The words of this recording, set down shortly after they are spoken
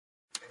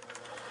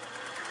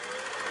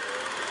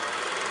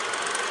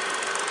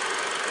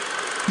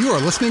You are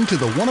listening to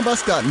the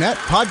oneofus.net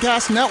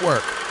podcast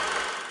network.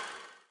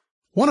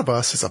 One of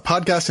Us is a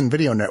podcast and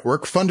video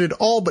network funded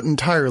all but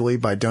entirely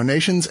by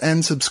donations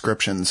and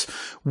subscriptions.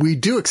 We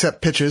do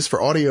accept pitches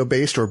for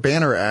audio-based or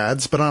banner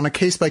ads, but on a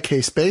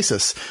case-by-case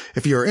basis.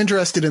 If you are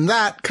interested in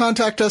that,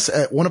 contact us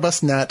at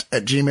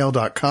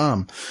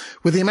oneofusnet@gmail.com.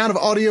 With the amount of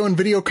audio and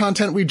video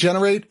content we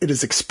generate, it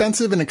is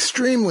expensive and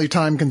extremely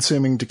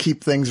time-consuming to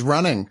keep things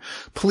running.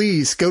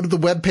 Please go to the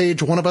webpage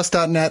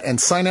oneofus.net and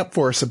sign up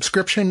for a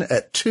subscription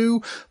at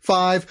 $2,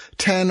 $5,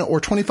 $10, or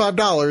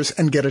 $25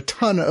 and get a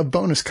ton of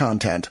bonus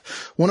content.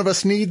 One of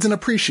Us needs and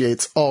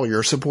appreciates all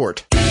your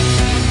support.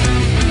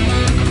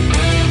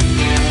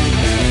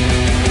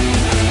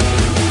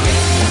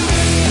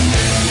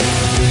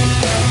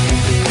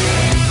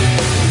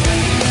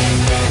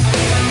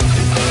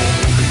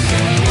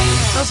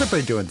 How's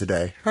everybody doing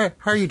today? How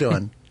are you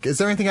doing? Is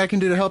there anything I can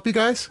do to help you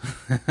guys?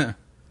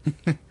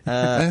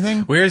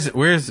 Anything? Where's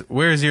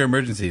your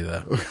emergency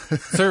though?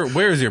 Sir,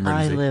 where's your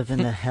emergency? I live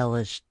in the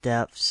hellish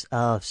depths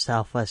of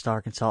Southwest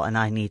Arkansas and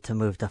I need to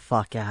move the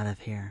fuck out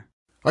of here.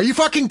 Are you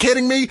fucking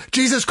kidding me?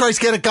 Jesus Christ,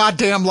 get a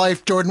goddamn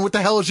life, Jordan. What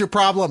the hell is your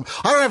problem?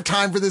 I don't have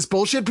time for this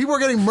bullshit. People are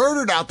getting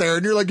murdered out there,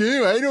 and you're like,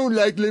 yeah, I don't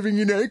like living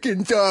in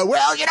Arkansas.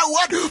 Well, you know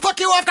what?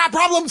 Fuck you, I've got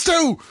problems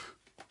too!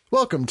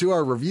 Welcome to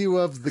our review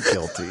of The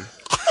Guilty.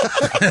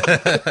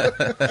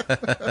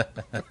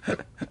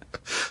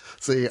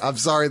 See, I'm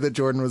sorry that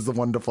Jordan was the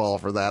one to fall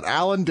for that.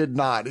 Alan did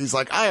not. He's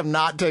like, I am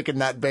not taking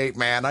that bait,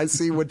 man. I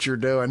see what you're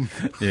doing.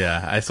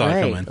 Yeah, I saw it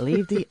coming.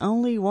 Leave the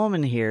only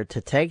woman here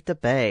to take the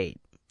bait.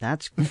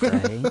 That's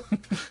great.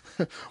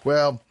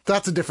 Well,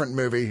 that's a different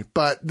movie,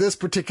 but this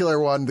particular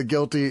one, The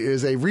Guilty,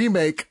 is a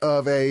remake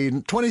of a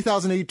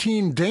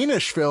 2018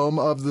 Danish film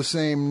of the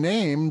same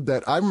name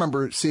that I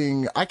remember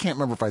seeing. I can't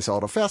remember if I saw it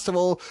at a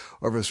festival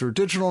or if it was through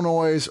Digital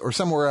Noise or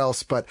somewhere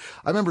else, but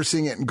I remember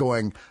seeing it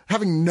and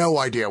having no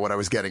idea what I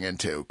was getting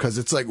into, because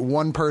it's like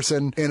one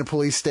person in a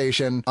police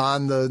station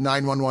on the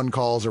 911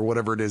 calls or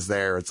whatever it is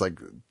there. It's like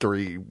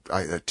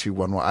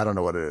 211. I don't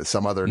know what it is.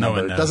 Some other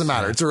number. It doesn't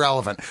matter. It's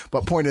irrelevant.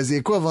 But point is, the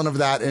equivalent of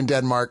that in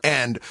Denmark,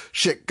 and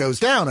shit goes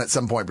down at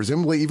some point,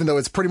 presumably, even though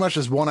it's pretty much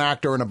just one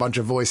actor and a bunch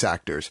of voice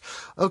actors.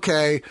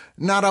 Okay,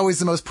 not always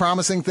the most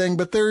promising thing,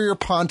 but there are your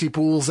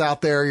Pontypools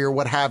out there, your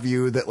what have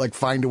you, that like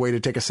find a way to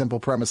take a simple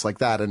premise like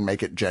that and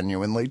make it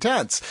genuinely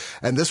tense.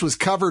 And this was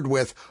covered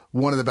with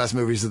one of the best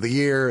movies of the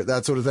year,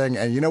 that sort of thing.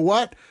 And you know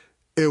what?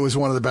 It was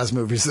one of the best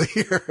movies of the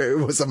year.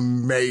 It was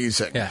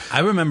amazing. Yeah,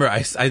 I remember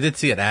I did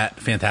see it at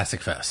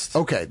Fantastic Fest.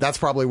 Okay, that's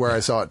probably where I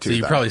saw it too. So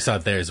you probably saw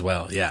it there as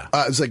well, yeah.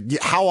 It's like,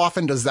 how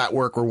often does that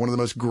work where one of the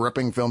most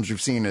gripping films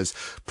you've seen is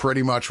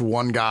pretty much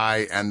one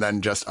guy and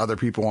then just other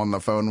people on the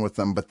phone with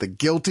them? But The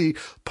Guilty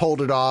pulled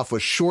it off,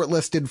 was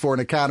shortlisted for an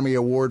Academy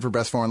Award for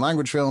Best Foreign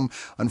Language Film.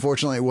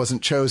 Unfortunately, it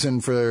wasn't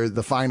chosen for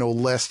the final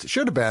list.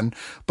 Should have been.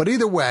 But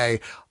either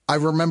way, I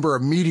remember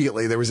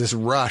immediately there was this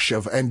rush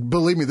of, and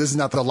believe me, this is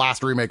not the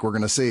last remake we're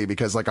going to see,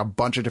 because like a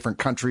bunch of different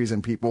countries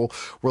and people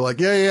were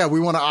like, yeah, we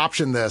want to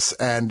option this.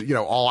 And, you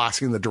know, all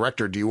asking the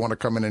director, do you want to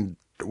come in and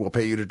we'll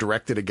pay you to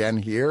direct it again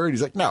here? And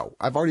he's like, no,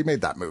 I've already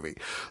made that movie.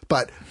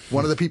 But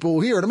one of the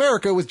people here in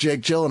America was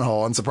Jake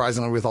Gyllenhaal. And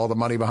surprisingly, with all the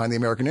money behind the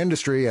American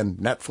industry and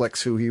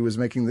Netflix, who he was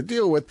making the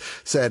deal with,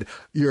 said,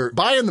 you're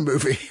buying the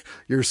movie.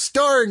 You're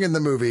starring in the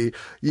movie.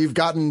 You've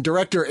gotten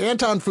director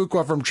Anton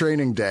Fuqua from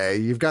Training Day.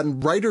 You've gotten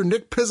writer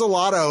Nick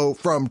Pizzolatto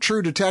from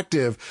True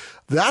Detective.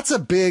 That's a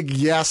big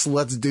yes,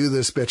 let's do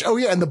this, bitch. Oh,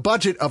 yeah. And the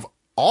budget of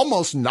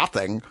almost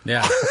nothing.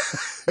 Yeah.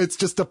 It's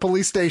just a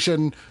police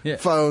station,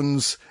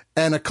 phones,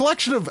 and a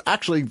collection of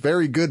actually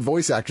very good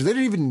voice actors. They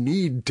didn't even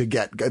need to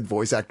get good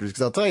voice actors,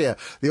 because I'll tell you,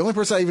 the only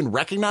person I even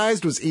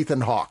recognized was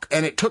Ethan Hawke.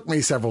 And it took me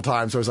several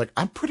times. So I was like,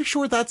 I'm pretty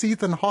sure that's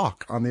Ethan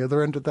Hawke on the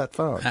other end of that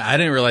phone. I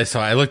didn't realize, so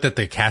I looked at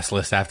the cast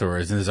list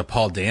afterwards, and there's a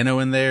Paul Dano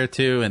in there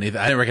too, and I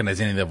didn't recognize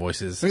any of their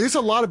voices. I mean, there's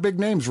a lot of big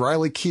names.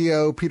 Riley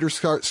Keough, Peter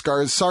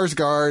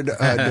Sarsgaard,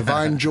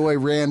 Divine Joy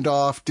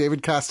Randolph,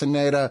 David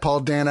Castaneda, Paul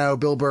Dano,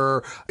 Bill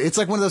Burr. It's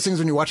like one of those things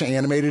when you watch an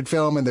animated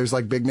film and there's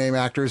like big name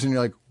actors and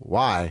you're like,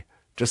 why?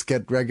 Just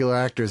get regular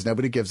actors.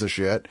 Nobody gives a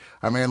shit.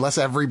 I mean, unless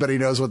everybody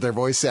knows what their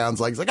voice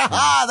sounds like. It's like,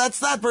 aha, that's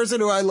that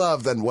person who I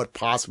love. Then what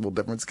possible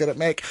difference could it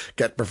make?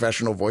 Get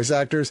professional voice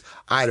actors?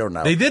 I don't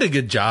know. They did a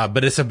good job,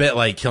 but it's a bit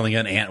like killing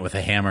an ant with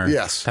a hammer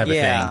type of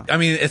thing. I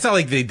mean, it's not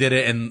like they did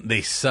it and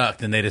they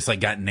sucked and they just like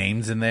got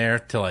names in there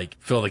to like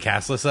fill the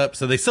cast list up.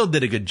 So they still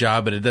did a good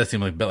job, but it does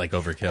seem like a bit like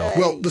overkill.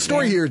 Well, the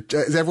story here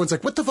is everyone's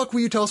like, what the fuck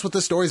will you tell us what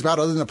this story's about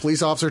other than a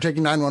police officer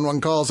taking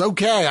 911 calls?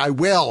 Okay, I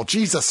will.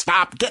 Jesus,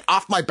 stop. Get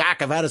off my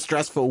back. I've had a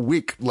stressful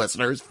week,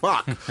 listeners.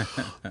 Fuck.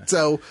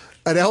 So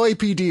An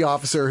LAPD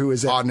officer who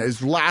is on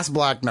his last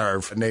black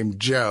nerve named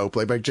Joe,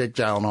 played by Jake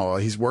Gyllenhaal.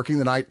 He's working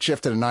the night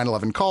shift at a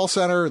 9/11 call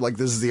center. Like,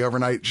 this is the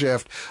overnight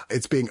shift.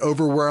 It's being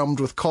overwhelmed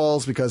with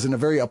calls because in a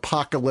very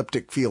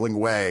apocalyptic feeling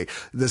way,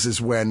 this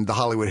is when the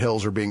Hollywood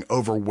Hills are being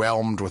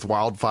overwhelmed with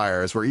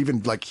wildfires, where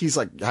even like he's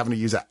like having to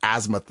use an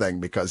asthma thing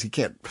because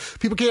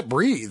people can't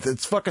breathe.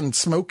 It's fucking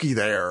smoky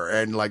there.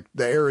 And like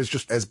the air is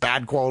just as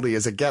bad quality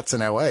as it gets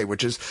in LA,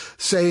 which is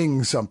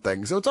saying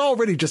something. So it's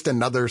already just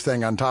another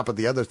thing on top of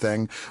the other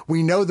thing.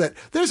 We know that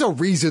there's a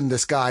reason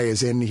this guy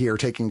is in here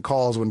taking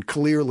calls when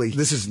clearly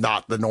this is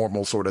not the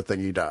normal sort of thing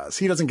he does.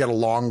 He doesn't get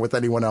along with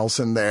anyone else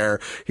in there.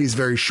 He's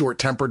very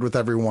short-tempered with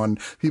everyone.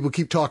 People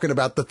keep talking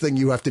about the thing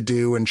you have to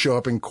do and show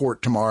up in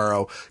court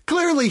tomorrow.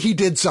 Clearly he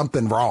did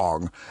something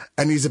wrong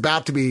and he's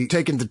about to be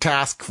taken to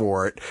task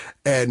for it.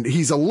 And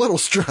he's a little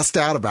stressed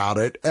out about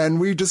it.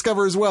 And we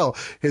discover as well,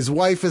 his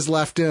wife has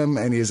left him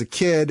and he has a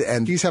kid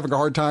and he's having a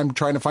hard time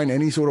trying to find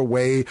any sort of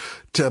way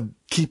to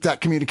keep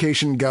that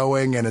communication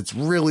going. And it's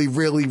really,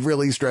 really,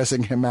 really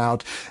stressing him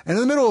out. And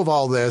in the middle of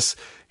all this,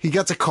 he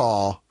gets a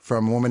call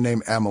from a woman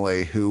named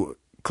Emily who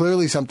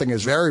clearly something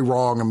is very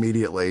wrong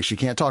immediately. She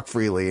can't talk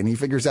freely, and he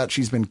figures out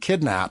she's been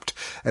kidnapped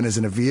and is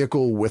in a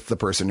vehicle with the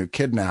person who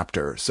kidnapped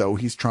her. So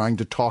he's trying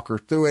to talk her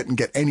through it and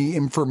get any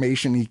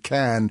information he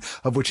can,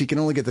 of which he can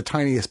only get the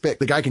tiniest bit.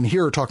 The guy can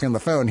hear her talking on the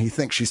phone. He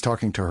thinks she's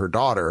talking to her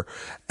daughter,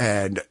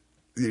 and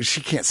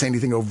she can't say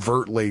anything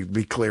overtly.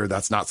 Be clear,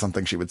 that's not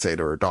something she would say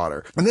to her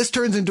daughter. And this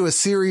turns into a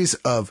series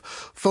of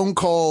phone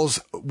calls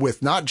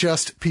with not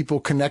just people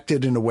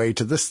connected in a way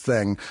to this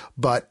thing,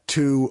 but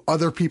to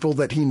other people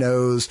that he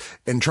knows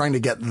and trying to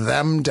get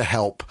them to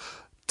help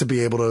to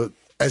be able to,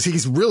 as he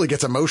really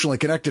gets emotionally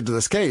connected to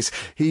this case,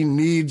 he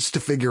needs to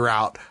figure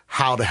out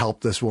how to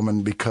help this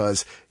woman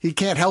because he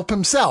can't help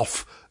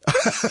himself.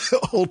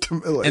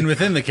 Ultimately. And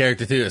within the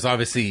character too, it's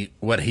obviously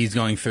what he's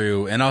going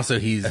through. And also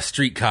he's a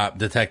street cop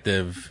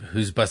detective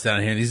who's busted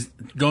out here and he's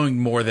going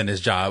more than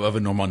his job of a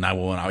normal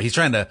 911. He's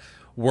trying to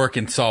work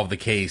and solve the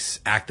case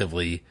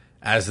actively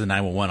as the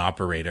 911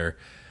 operator.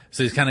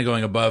 So he's kind of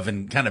going above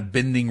and kind of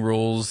bending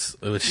rules,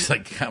 which is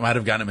like might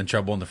have gotten him in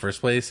trouble in the first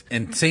place.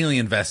 Insanely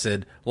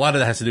invested. A lot of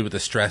that has to do with the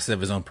stress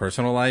of his own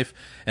personal life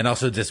and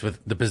also just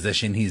with the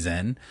position he's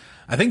in.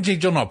 I think Jake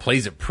Gyllenhaal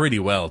plays it pretty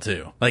well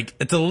too. Like,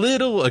 it's a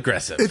little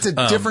aggressive. It's a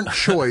different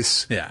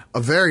choice. Yeah. A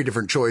very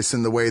different choice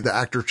in the way the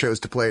actor chose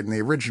to play it in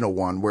the original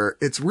one, where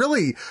it's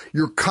really,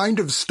 you're kind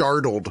of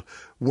startled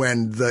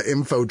when the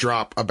info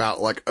drop about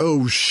like,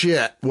 oh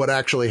shit, what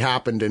actually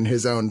happened in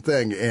his own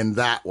thing in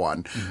that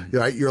one. Mm-hmm.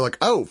 Right? You're like,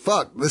 oh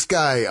fuck, this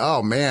guy,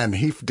 oh man,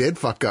 he did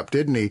fuck up,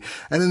 didn't he?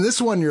 And in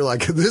this one, you're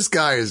like, this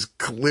guy is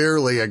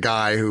clearly a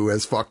guy who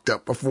has fucked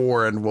up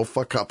before and will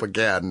fuck up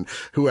again,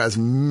 who has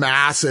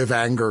massive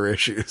anger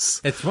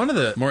issues. It's one of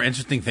the more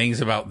interesting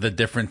things about the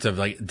difference of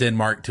like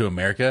Denmark to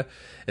America.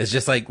 It's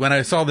just like when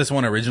I saw this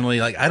one originally,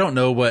 like I don't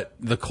know what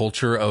the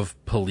culture of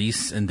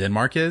police in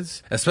Denmark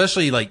is,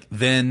 especially like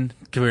then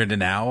compared to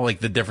now, like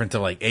the difference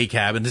of like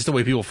ACAB and just the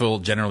way people feel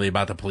generally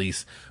about the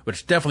police,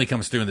 which definitely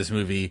comes through in this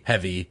movie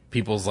heavy.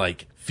 People's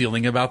like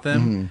feeling about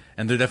them, mm-hmm.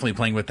 and they're definitely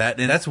playing with that.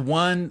 And that's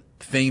one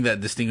thing that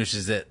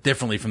distinguishes it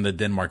differently from the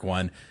Denmark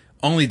one,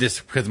 only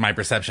just because of my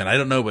perception. I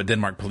don't know what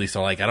Denmark police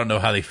are like. I don't know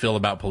how they feel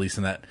about police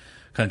in that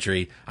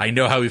country. I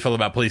know how we feel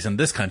about police in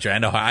this country. I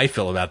know how I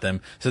feel about them.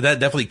 So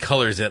that definitely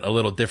colors it a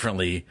little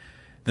differently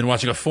than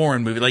watching a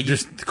foreign movie. Like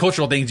just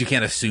cultural things you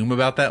can't assume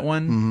about that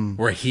one. Mm-hmm.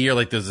 Where here,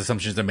 like those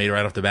assumptions are made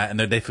right off the bat and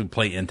they definitely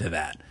play into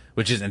that,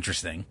 which is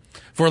interesting.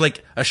 For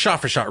like a shot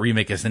for shot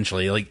remake,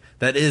 essentially, like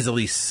that is at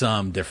least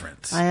some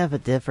difference. I have a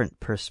different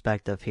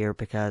perspective here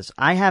because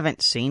I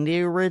haven't seen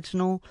the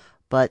original,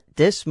 but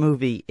this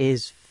movie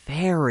is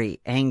very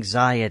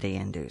anxiety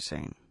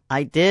inducing.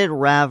 I did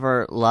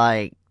rather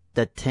like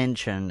the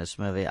tension in this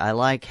movie. I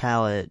like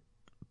how it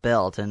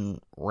built and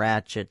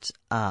ratchets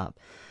up.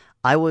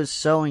 I was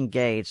so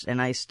engaged,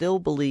 and I still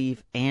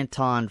believe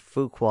Anton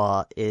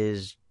Fuqua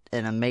is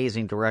an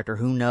amazing director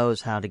who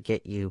knows how to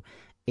get you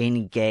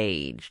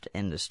engaged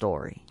in the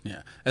story.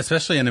 Yeah,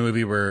 especially in a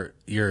movie where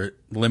you're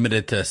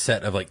limited to a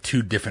set of like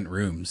two different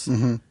rooms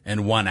mm-hmm.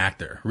 and one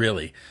actor,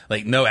 really.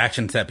 Like no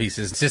action set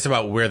pieces. It's just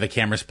about where the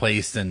camera's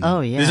placed and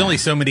there's only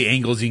so many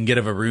angles you can get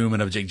of a room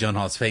and of Jake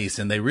Gyllenhaal's face,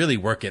 and they really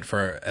work it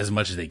for as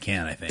much as they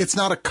can, I think. It's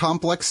not a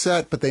complex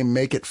set, but they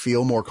make it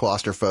feel more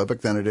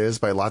claustrophobic than it is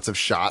by lots of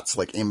shots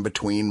like in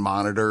between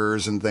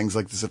monitors and things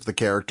like this of the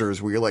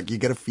characters where you're like, you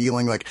get a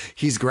feeling like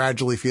he's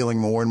gradually feeling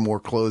more and more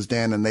closed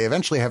in, and they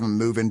eventually have him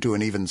move into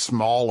an even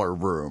smaller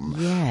room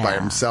by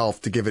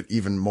himself to give it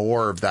even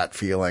more of that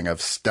feeling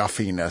of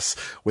stuffiness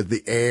with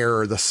the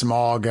air, the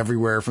smog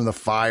everywhere from the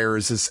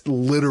fires is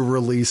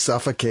literally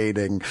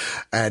suffocating.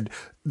 And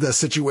the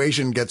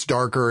situation gets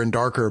darker and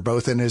darker,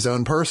 both in his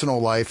own personal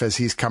life as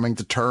he's coming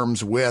to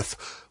terms with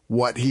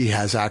what he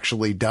has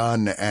actually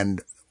done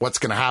and what's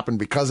going to happen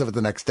because of it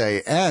the next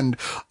day, and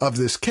of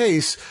this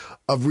case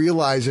of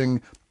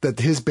realizing that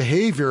his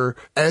behavior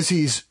as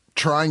he's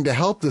trying to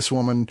help this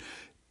woman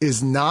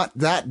is not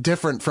that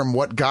different from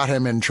what got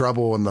him in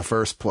trouble in the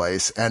first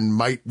place and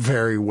might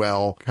very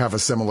well have a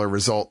similar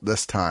result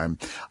this time.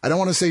 I don't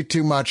want to say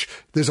too much.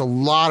 There's a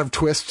lot of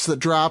twists that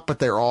drop, but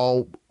they're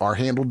all are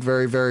handled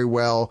very, very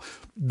well.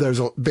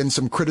 There's been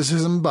some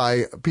criticism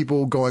by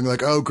people going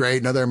like, oh,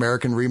 great, another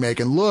American remake.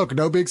 And look,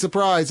 no big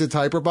surprise. It's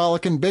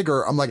hyperbolic and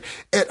bigger. I'm like,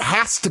 it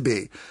has to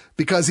be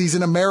because he's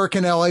an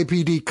American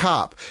LAPD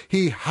cop.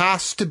 He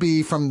has to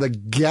be from the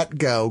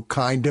get-go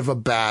kind of a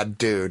bad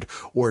dude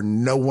or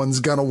no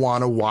one's going to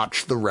want to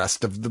watch the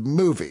rest of the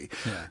movie.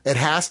 Yeah. It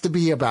has to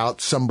be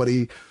about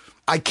somebody.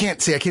 I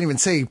can't even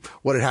say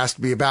what it has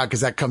to be about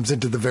because that comes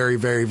into the very,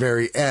 very,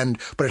 very end,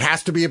 but it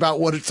has to be about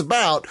what it's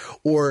about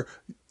or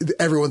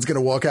everyone's going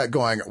to walk out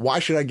going, why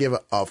should I give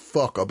a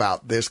fuck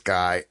about this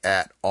guy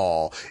at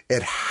all?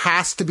 It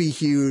has to be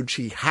huge.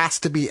 He has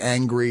to be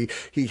angry.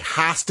 He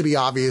has to be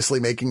obviously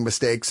making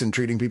mistakes and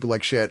treating people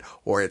like shit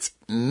or it's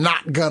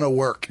not going to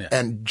work. Yeah.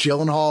 And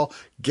Gyllenhaal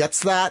gets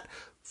that.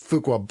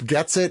 Fuqua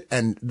gets it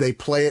and they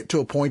play it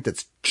to a point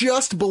that's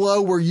just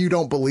below where you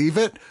don't believe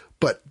it,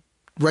 but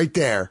right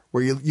there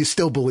where you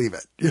still believe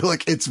it. You're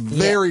like, it's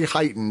very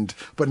heightened,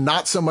 but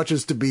not so much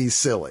as to be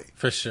silly.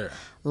 For sure.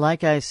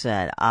 Like I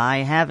said, I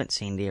haven't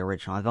seen the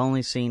original. I've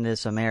only seen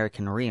this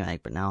American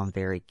remake, but now I'm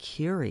very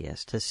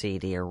curious to see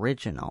the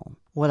original.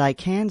 What I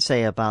can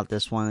say about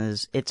this one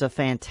is it's a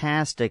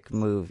fantastic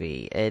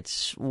movie.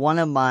 It's one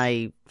of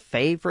my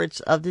favorites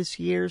of this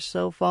year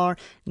so far.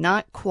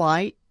 Not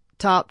quite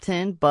top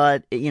 10,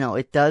 but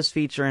it does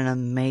feature an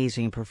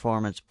amazing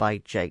performance by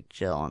Jake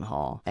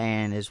Gyllenhaal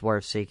and is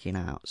worth seeking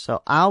out.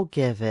 So I'll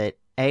give it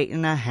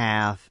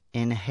 8.5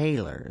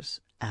 inhalers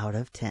out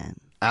of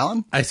 10.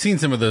 Alan? I've seen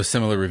some of those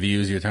similar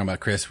reviews you're talking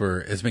about, Chris, where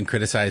it's been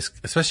criticized,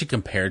 especially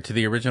compared to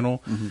the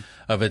original,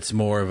 of its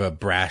more of a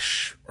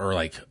brash or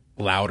like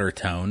louder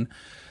tone.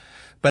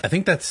 But I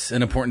think that's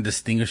an important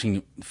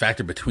distinguishing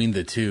factor between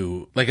the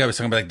two. Like I was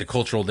talking about, like the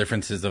cultural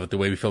differences of the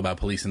way we feel about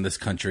police in this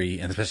country,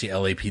 and especially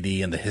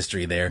LAPD and the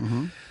history there.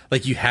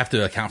 Like you have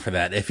to account for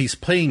that. If he's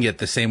playing it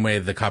the same way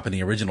the cop in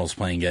the original is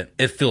playing it,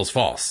 it feels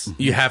false.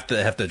 You have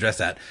to address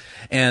that.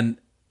 And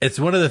it's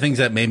one of the things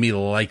that made me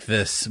like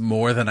this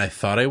more than I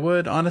thought I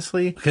would,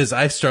 honestly, because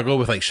I've struggled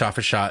with like shot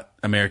for shot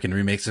American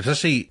remakes,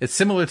 especially it's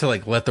similar to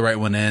like Let the Right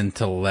One In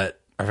to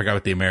I forgot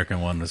what the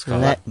American one was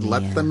called. Let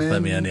them in.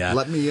 Let me in, yeah.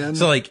 Let me in.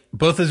 So like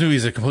both those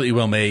movies are completely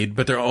well made,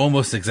 but they're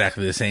almost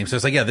exactly the same. So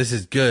it's like, yeah, this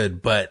is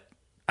good, but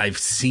I've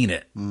seen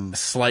it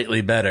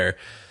slightly better,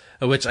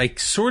 which I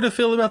sort of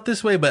feel about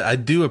this way, but I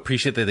do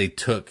appreciate that they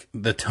took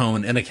the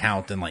tone in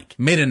account and like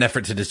made an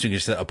effort to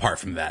distinguish it apart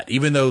from that.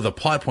 Even though the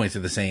plot points are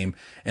the same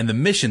and the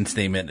mission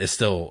statement is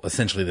still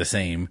essentially the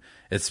same.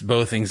 It's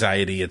both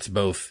anxiety. It's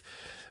both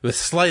with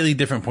slightly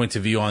different points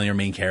of view on your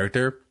main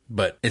character,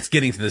 but it's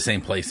getting to the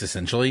same place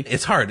essentially.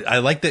 It's hard. I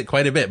liked it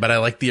quite a bit, but I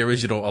like the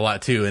original a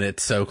lot too, and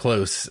it's so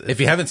close. If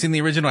you haven't seen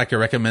the original, I could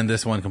recommend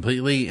this one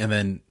completely, and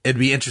then it'd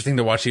be interesting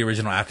to watch the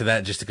original after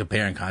that just to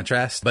compare and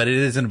contrast, but it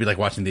is going to be like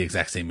watching the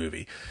exact same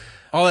movie.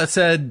 All that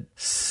said,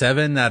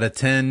 7 out of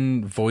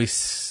 10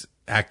 voice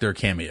actor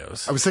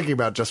cameos. I was thinking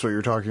about just what you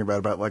were talking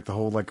about like the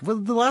whole, like, well,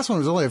 the last one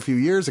was only a few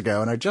years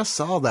ago, and I just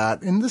saw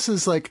that, and this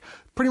is like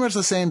pretty much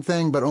the same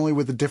thing, but only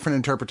with a different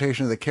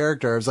interpretation of the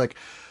character. I was like,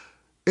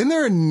 isn't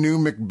there a new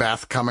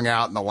Macbeth coming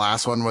out? And the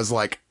last one was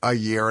like a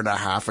year and a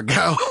half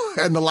ago.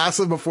 And the last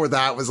one before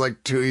that was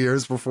like 2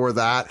 years before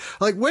that.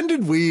 Like, when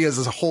did we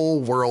as a whole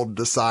world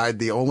decide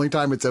the only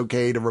time it's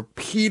okay to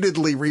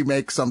repeatedly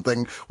remake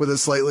something with a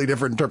slightly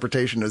different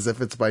interpretation is if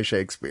it's by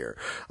Shakespeare?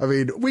 I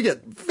mean, we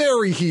get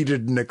very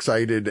heated and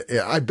excited.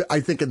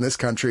 I think in this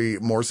country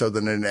more so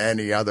than in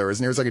any other.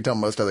 As near as I can tell,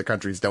 most other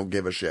countries don't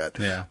give a shit.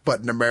 Yeah. But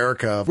in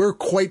America, we're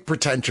quite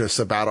pretentious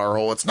about our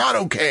whole, it's not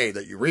okay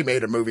that you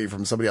remade a movie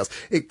from somebody else.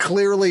 It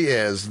clearly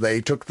is.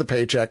 They took the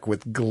paycheck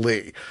with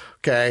glee.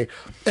 Okay.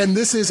 And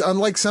this is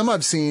unlike some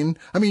I've seen.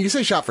 I mean, you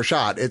say shot for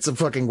shot. It's a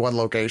fucking one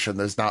location.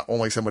 There's not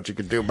only so much you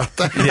can do about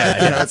that.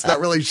 Yeah. It's not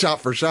really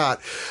shot for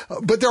shot.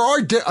 But there are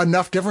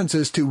enough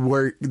differences to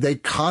where they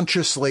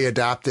consciously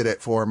adapted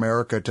it for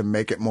America to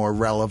make it more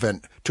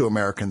relevant to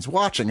Americans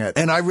watching it.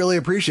 And I really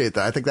appreciate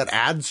that. I think that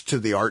adds to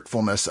the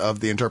artfulness of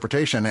the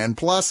interpretation. And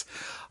plus,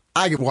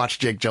 I could watch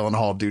Jake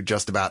Gyllenhaal do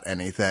just about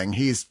anything.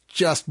 He's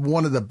just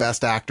one of the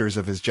best actors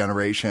of his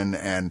generation.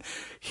 And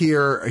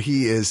here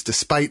he is,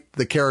 despite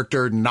the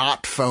character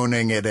not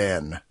phoning it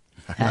in.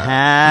 Come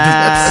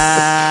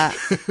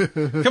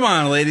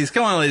on, ladies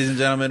and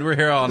gentlemen. We're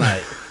here all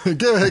night.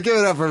 Give it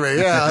up for me.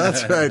 Yeah,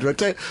 that's right. But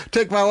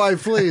take my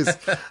wife, please.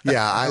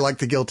 Yeah, I like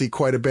The Guilty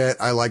quite a bit.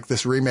 I like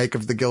this remake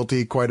of The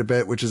Guilty quite a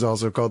bit, which is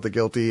also called The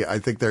Guilty. I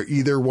think they're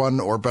either one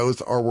or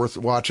both are worth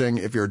watching.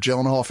 If you're a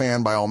Gyllenhaal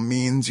fan, by all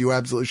means, you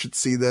absolutely should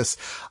see this.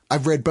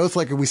 I've read both,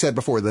 like we said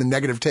before, the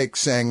negative takes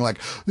saying like,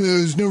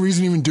 there's no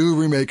reason to even do a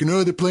remake, and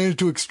they're playing it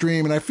too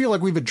extreme. And I feel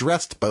like we've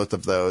addressed both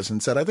of those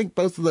and said, I think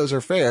both of those are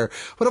fair.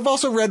 But I've also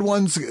also read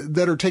ones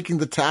that are taking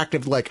the tact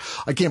of like,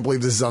 I can't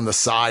believe this is on the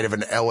side of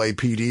an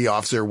LAPD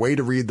officer. Way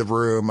to read the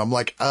room. I'm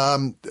like,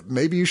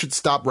 maybe you should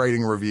stop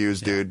writing reviews,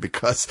 dude,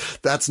 because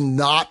that's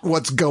not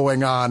what's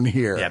going on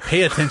here. Yeah,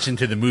 pay attention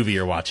to the movie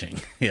you're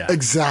watching. Yeah.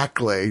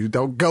 Exactly.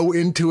 Don't go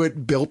into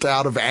it built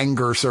out of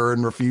anger, sir,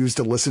 and refuse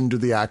to listen to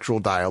the actual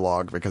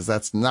dialogue, because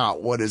that's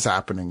not what is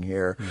happening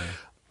here. Yeah.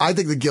 I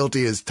think The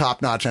Guilty is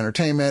top-notch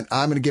entertainment.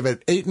 I'm going to give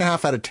it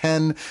 8.5 out of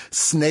 10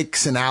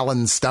 snakes in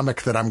Alan's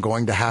stomach that I'm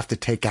going to have to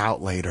take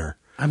out later.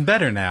 I'm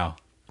better now.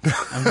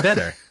 I'm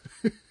better.